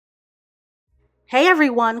Hey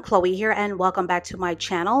everyone, Chloe here, and welcome back to my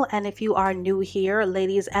channel. And if you are new here,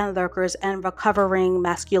 ladies and lurkers and recovering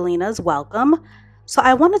masculinas, welcome. So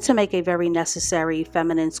I wanted to make a very necessary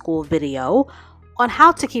feminine school video on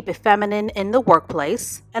how to keep it feminine in the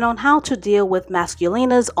workplace and on how to deal with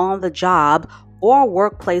masculinas on the job or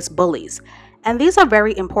workplace bullies. And these are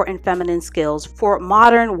very important feminine skills for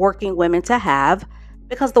modern working women to have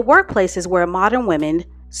because the workplace is where modern women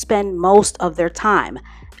spend most of their time.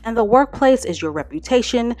 And the workplace is your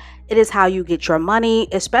reputation. It is how you get your money,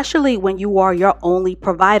 especially when you are your only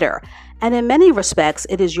provider. And in many respects,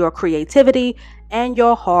 it is your creativity and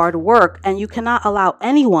your hard work. And you cannot allow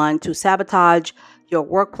anyone to sabotage your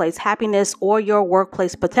workplace happiness or your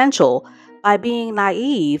workplace potential by being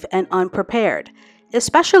naive and unprepared,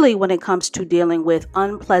 especially when it comes to dealing with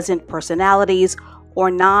unpleasant personalities or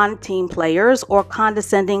non-team players or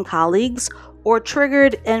condescending colleagues or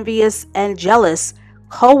triggered, envious, and jealous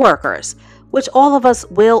co-workers, which all of us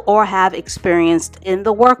will or have experienced in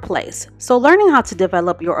the workplace. So learning how to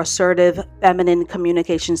develop your assertive feminine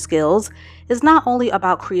communication skills is not only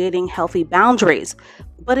about creating healthy boundaries,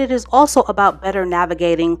 but it is also about better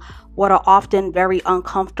navigating what are often very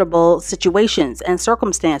uncomfortable situations and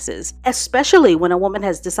circumstances, especially when a woman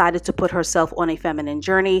has decided to put herself on a feminine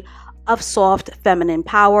journey of soft feminine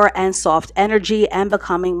power and soft energy and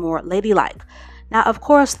becoming more ladylike. Now, of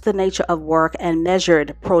course, the nature of work and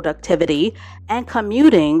measured productivity and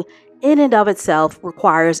commuting in and of itself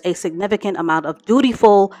requires a significant amount of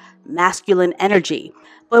dutiful masculine energy.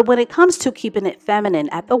 But when it comes to keeping it feminine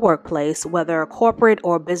at the workplace, whether corporate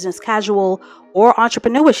or business casual or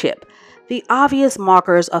entrepreneurship, the obvious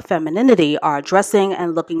markers of femininity are dressing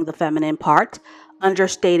and looking the feminine part,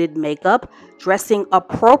 understated makeup, dressing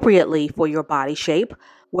appropriately for your body shape,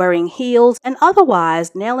 wearing heels, and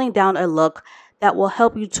otherwise nailing down a look that will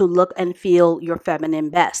help you to look and feel your feminine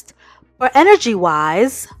best. For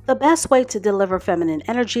energy-wise, the best way to deliver feminine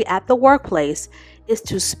energy at the workplace is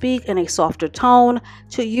to speak in a softer tone,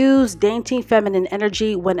 to use dainty feminine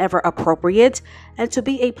energy whenever appropriate, and to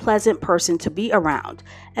be a pleasant person to be around.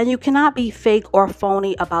 And you cannot be fake or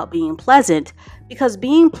phony about being pleasant, because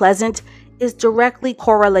being pleasant is directly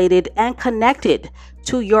correlated and connected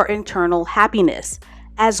to your internal happiness.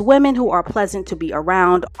 As women who are pleasant to be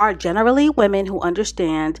around are generally women who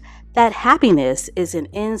understand that happiness is an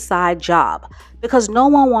inside job, because no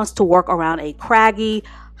one wants to work around a craggy,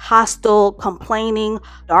 hostile, complaining,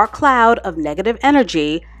 dark cloud of negative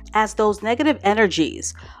energy, as those negative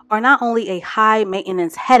energies are not only a high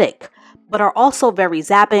maintenance headache, but are also very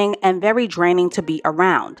zapping and very draining to be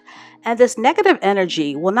around. And this negative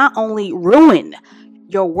energy will not only ruin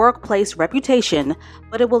your workplace reputation,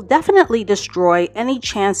 but it will definitely destroy any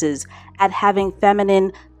chances at having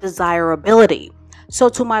feminine desirability. So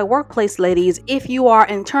to my workplace ladies, if you are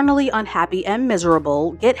internally unhappy and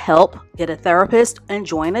miserable, get help, get a therapist, and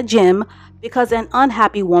join a gym, because an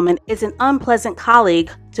unhappy woman is an unpleasant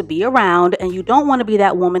colleague to be around, and you don't want to be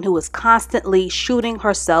that woman who is constantly shooting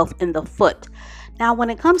herself in the foot. Now,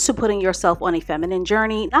 when it comes to putting yourself on a feminine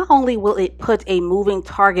journey, not only will it put a moving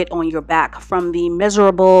target on your back from the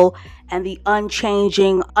miserable and the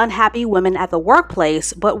unchanging, unhappy women at the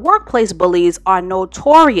workplace, but workplace bullies are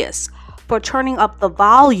notorious for turning up the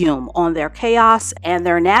volume on their chaos and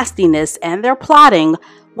their nastiness and their plotting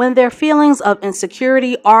when their feelings of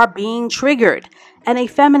insecurity are being triggered. And a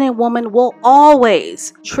feminine woman will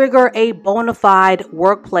always trigger a bona fide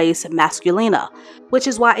workplace masculina, which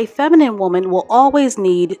is why a feminine woman will always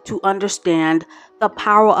need to understand the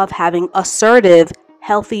power of having assertive,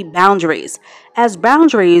 healthy boundaries, as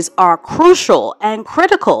boundaries are crucial and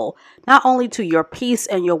critical not only to your peace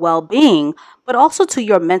and your well-being, but also to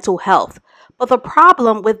your mental health. But the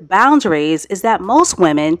problem with boundaries is that most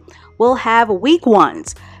women will have weak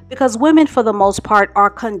ones, because women, for the most part, are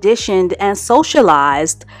conditioned and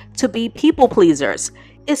socialized to be people pleasers,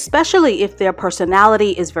 especially if their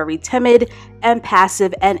personality is very timid and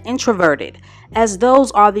passive and introverted, as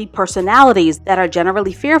those are the personalities that are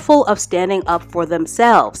generally fearful of standing up for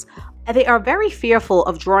themselves. And they are very fearful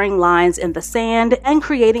of drawing lines in the sand and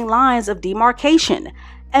creating lines of demarcation.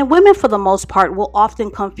 And women, for the most part, will often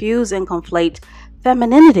confuse and conflate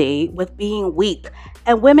femininity with being weak.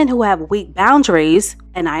 And women who have weak boundaries,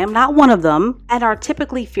 and I am not one of them, and are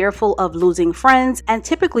typically fearful of losing friends, and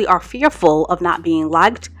typically are fearful of not being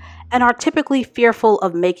liked, and are typically fearful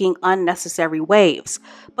of making unnecessary waves.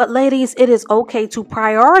 But ladies, it is okay to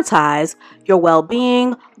prioritize your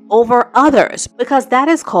well-being over others, because that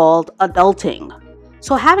is called adulting.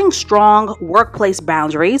 So having strong workplace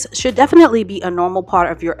boundaries should definitely be a normal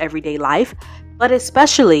part of your everyday life, but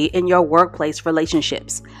especially in your workplace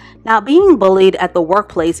relationships. Now, being bullied at the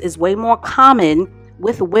workplace is way more common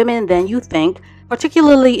with women than you think,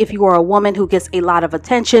 particularly if you are a woman who gets a lot of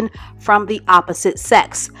attention from the opposite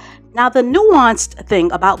sex. Now, the nuanced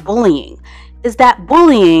thing about bullying is that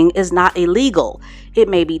bullying is not illegal. It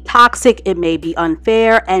may be toxic, it may be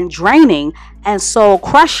unfair and draining and soul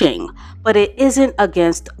crushing, but it isn't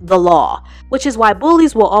against the law, which is why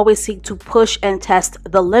bullies will always seek to push and test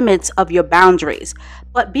the limits of your boundaries.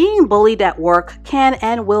 But being bullied at work can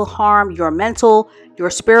and will harm your mental,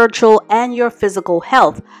 your spiritual, and your physical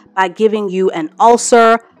health by giving you an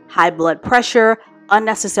ulcer, high blood pressure,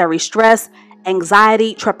 unnecessary stress,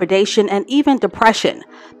 anxiety, trepidation, and even depression.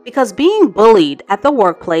 Because being bullied at the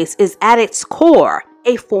workplace is at its core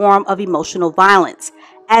a form of emotional violence,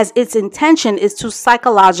 as its intention is to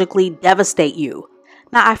psychologically devastate you.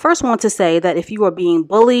 Now, I first want to say that if you are being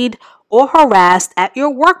bullied or harassed at your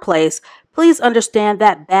workplace, please understand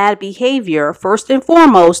that bad behavior, first and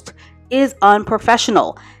foremost, is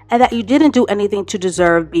unprofessional, and that you didn't do anything to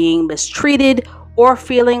deserve being mistreated or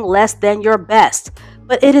feeling less than your best.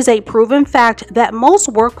 But it is a proven fact that most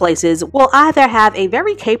workplaces will either have a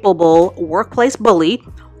very capable workplace bully,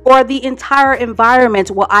 or the entire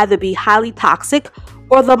environment will either be highly toxic,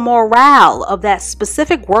 or the morale of that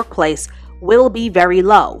specific workplace will be very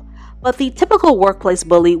low. But the typical workplace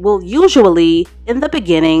bully will usually, in the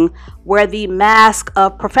beginning, wear the mask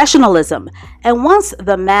of professionalism. And once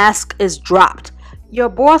the mask is dropped, your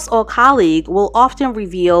boss or colleague will often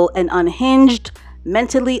reveal an unhinged,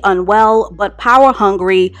 mentally unwell, but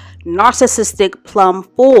power-hungry, narcissistic plum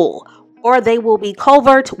fool. Or they will be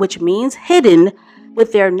covert, which means hidden,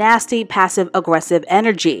 with their nasty passive-aggressive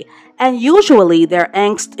energy. And usually their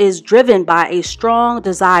angst is driven by a strong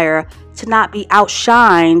desire to not be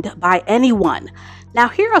outshined by anyone. Now,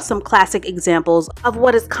 here are some classic examples of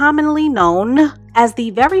what is commonly known as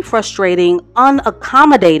the very frustrating,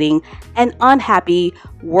 unaccommodating, and unhappy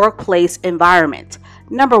workplace environment.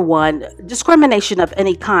 Number one, discrimination of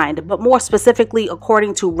any kind, but more specifically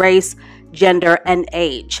according to race, gender, and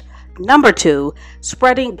age. Number two,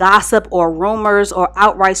 spreading gossip or rumors or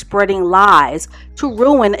outright spreading lies to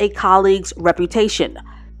ruin a colleague's reputation.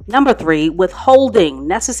 Number three, withholding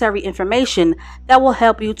necessary information that will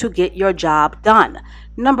help you to get your job done.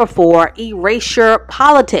 Number four, erasure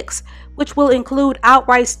politics, which will include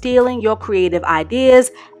outright stealing your creative ideas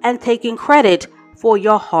and taking credit for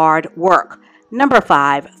your hard work. Number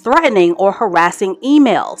five, threatening or harassing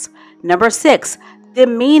emails. Number six,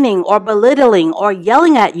 demeaning or belittling or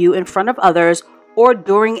yelling at you in front of others or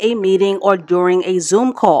during a meeting or during a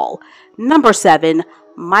Zoom call. Number seven,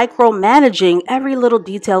 micromanaging every little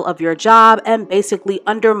detail of your job and basically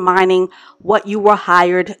undermining what you were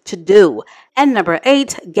hired to do. And number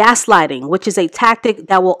eight, gaslighting, which is a tactic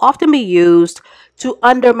that will often be used to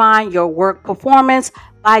undermine your work performance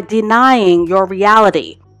by denying your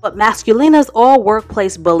reality. But masculinas or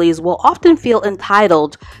workplace bullies will often feel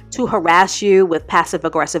entitled to harass you with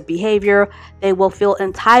passive-aggressive behavior. They will feel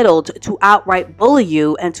entitled to outright bully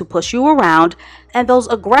you and to push you around. And those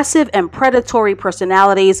aggressive and predatory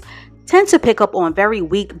personalities tend to pick up on very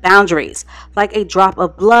weak boundaries, like a drop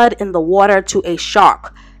of blood in the water to a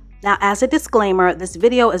shark. Now, as a disclaimer, this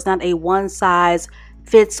video is not a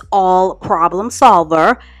one-size-fits-all problem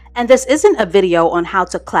solver. And this isn't a video on how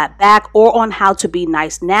to clap back or on how to be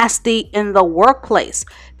nice nasty in the workplace.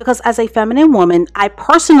 Because as a feminine woman, I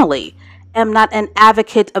personally am not an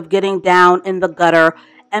advocate of getting down in the gutter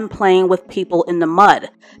and playing with people in the mud.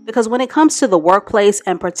 Because when it comes to the workplace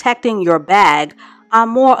and protecting your bag, I'm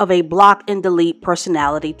more of a block and delete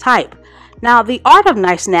personality type. Now, the art of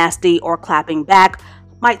nice nasty or clapping back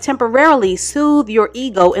might temporarily soothe your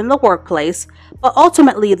ego in the workplace, but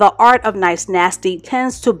ultimately the art of nice nasty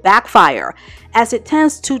tends to backfire, as it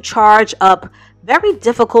tends to charge up very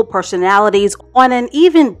difficult personalities on an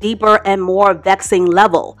even deeper and more vexing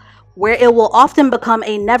level, where it will often become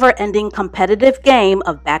a never-ending competitive game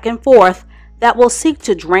of back and forth that will seek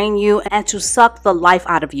to drain you and to suck the life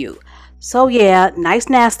out of you. So yeah, nice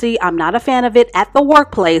nasty, I'm not a fan of it at the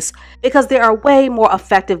workplace because there are way more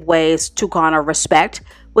effective ways to garner respect,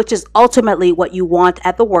 which is ultimately what you want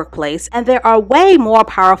at the workplace, and there are way more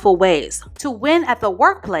powerful ways to win at the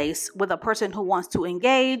workplace with a person who wants to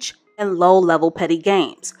engage in low-level petty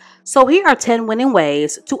games. So here are 10 winning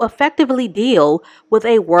ways to effectively deal with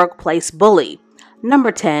a workplace bully.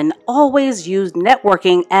 Number 10, always use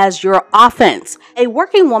networking as your offense. A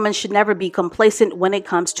working woman should never be complacent when it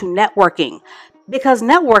comes to networking, because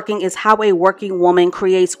networking is how a working woman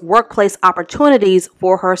creates workplace opportunities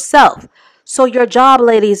for herself. So your job,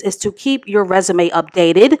 ladies, is to keep your resume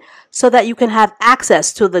updated so that you can have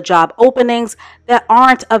access to the job openings that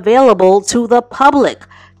aren't available to the public.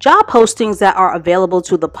 Job postings that are available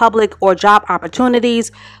to the public or job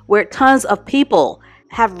opportunities where tons of people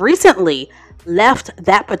have recently left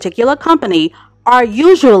that particular company are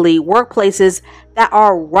usually workplaces that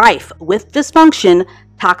are rife with dysfunction,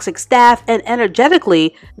 toxic staff, and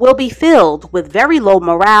energetically will be filled with very low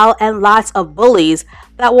morale and lots of bullies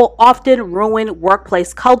that will often ruin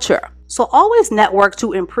workplace culture. So always network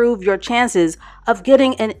to improve your chances of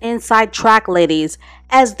getting an inside track, ladies,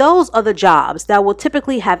 as those are the jobs that will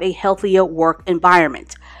typically have a healthier work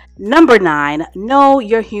environment. Number 9, know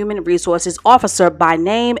your human resources officer by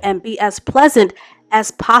name and be as pleasant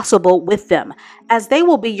as possible with them, as they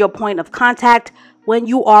will be your point of contact when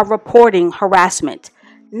you are reporting harassment.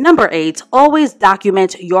 Number 8, always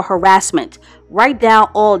document your harassment. Write down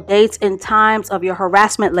all dates and times of your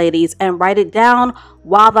harassment, ladies, and write it down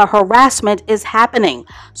while the harassment is happening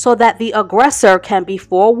so that the aggressor can be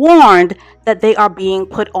forewarned that they are being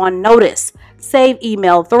put on notice. Save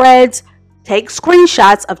email threads, take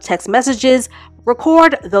screenshots of text messages,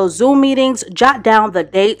 record those Zoom meetings, jot down the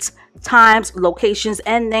dates, times, locations,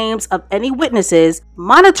 and names of any witnesses.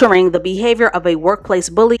 Monitoring the behavior of a workplace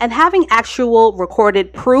bully and having actual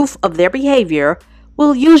recorded proof of their behavior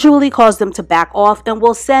will usually cause them to back off and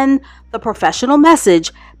will send the professional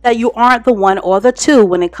message that you aren't the one or the two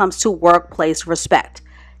when it comes to workplace respect.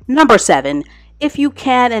 Number 7, if you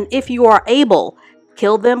can and if you are able,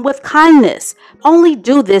 kill them with kindness. Only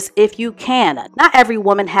do this if you can. Not every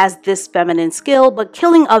woman has this feminine skill, but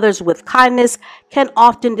killing others with kindness can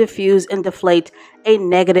often diffuse and deflate a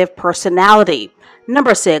negative personality.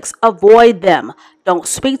 Number 6, avoid them. Don't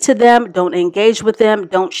speak to them, don't engage with them,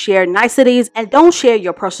 don't share niceties, and don't share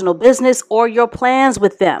your personal business or your plans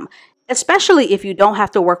with them, especially if you don't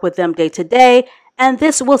have to work with them day to day, and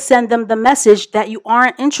this will send them the message that you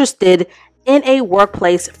aren't interested in a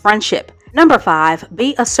workplace friendship. Number 5,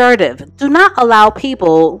 be assertive. Do not allow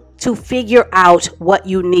people to figure out what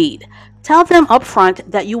you need. Tell them upfront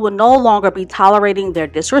that you will no longer be tolerating their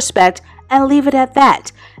disrespect and leave it at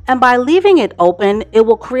that. And by leaving it open, it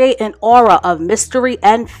will create an aura of mystery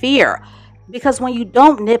and fear. Because when you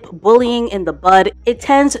don't nip bullying in the bud, it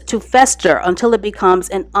tends to fester until it becomes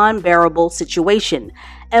an unbearable situation.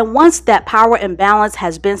 And once that power imbalance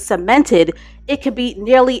has been cemented, it can be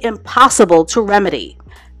nearly impossible to remedy.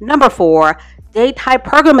 Number 4, date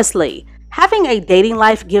hypergamously. Having a dating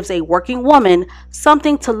life gives a working woman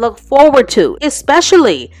something to look forward to,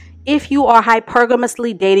 especially if you are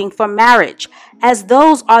hypergamously dating for marriage, as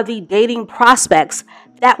those are the dating prospects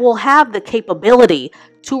that will have the capability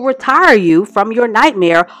to retire you from your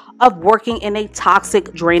nightmare of working in a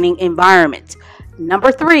toxic, draining environment.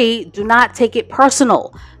 Number 3, do not take it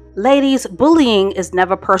personal. Ladies, bullying is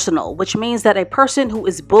never personal, which means that a person who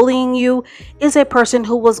is bullying you is a person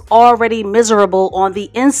who was already miserable on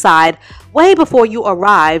the inside way before you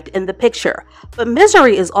arrived in the picture. But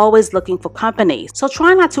misery is always looking for company, so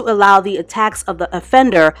try not to allow the attacks of the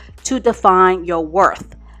offender to define your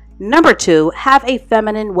worth. Number 2, have a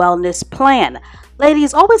feminine wellness plan.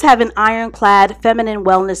 Ladies, always have an ironclad feminine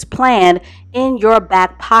wellness plan in your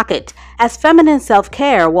back pocket, as feminine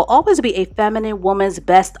self-care will always be a feminine woman's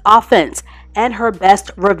best offense and her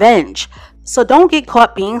best revenge. So don't get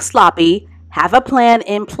caught being sloppy. Have a plan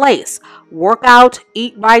in place. Work out,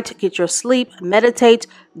 eat right, get your sleep, meditate,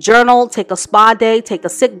 journal, take a spa day, take a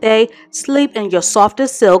sick day, sleep in your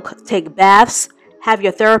softest silk, take baths, have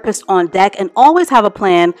your therapist on deck, and always have a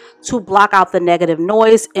plan to block out the negative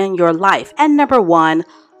noise in your life. And number 1,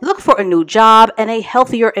 look for a new job and a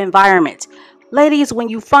healthier environment. Ladies, when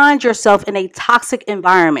you find yourself in a toxic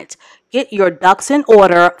environment, get your ducks in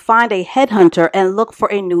order, find a headhunter, and look for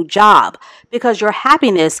a new job, because your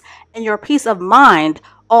happiness and your peace of mind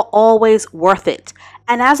are always worth it.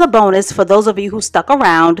 And as a bonus, for those of you who stuck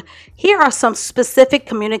around, here are some specific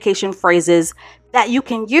communication phrases that you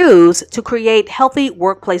can use to create healthy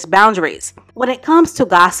workplace boundaries. When it comes to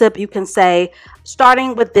gossip, you can say,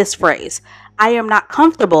 starting with this phrase, I am not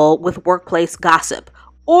comfortable with workplace gossip,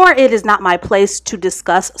 or it is not my place to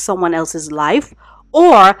discuss someone else's life,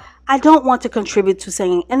 or I don't want to contribute to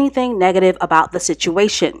saying anything negative about the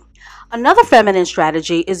situation. Another feminine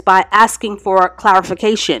strategy is by asking for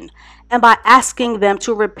clarification and by asking them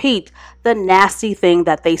to repeat the nasty thing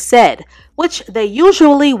that they said, which they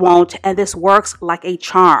usually won't, and this works like a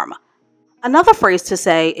charm. Another phrase to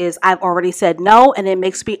say is, I've already said no and it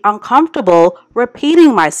makes me uncomfortable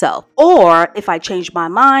repeating myself. Or, if I change my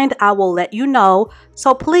mind, I will let you know,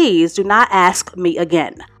 so please do not ask me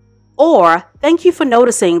again. Or, thank you for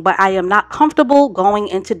noticing, but I am not comfortable going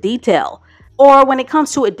into detail. Or when it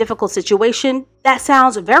comes to a difficult situation, That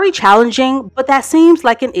sounds very challenging, but that seems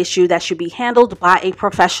like an issue that should be handled by a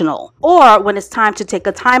professional. Or when it's time to take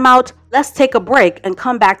a timeout, let's take a break and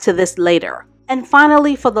come back to this later. And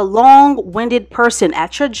finally, for the long-winded person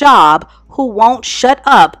at your job who won't shut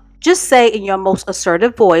up, just say in your most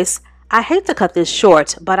assertive voice, "I hate to cut this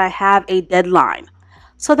short, but I have a deadline."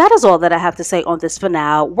 So that is all that I have to say on this for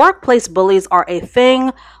now. Workplace bullies are a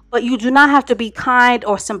thing, but you do not have to be kind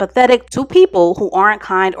or sympathetic to people who aren't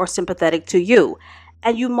kind or sympathetic to you.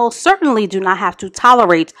 And you most certainly do not have to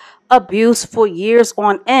tolerate abuse for years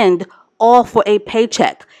on end, all for a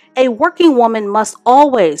paycheck. A working woman must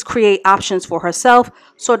always create options for herself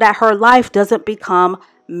so that her life doesn't become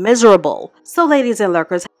miserable. So, ladies and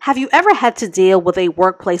lurkers, have you ever had to deal with a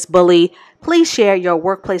workplace bully? Please share your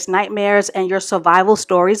workplace nightmares and your survival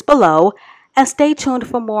stories below. And stay tuned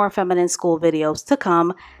for more feminine school videos to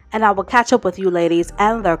come. And I will catch up with you ladies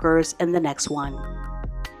and lurkers in the next one.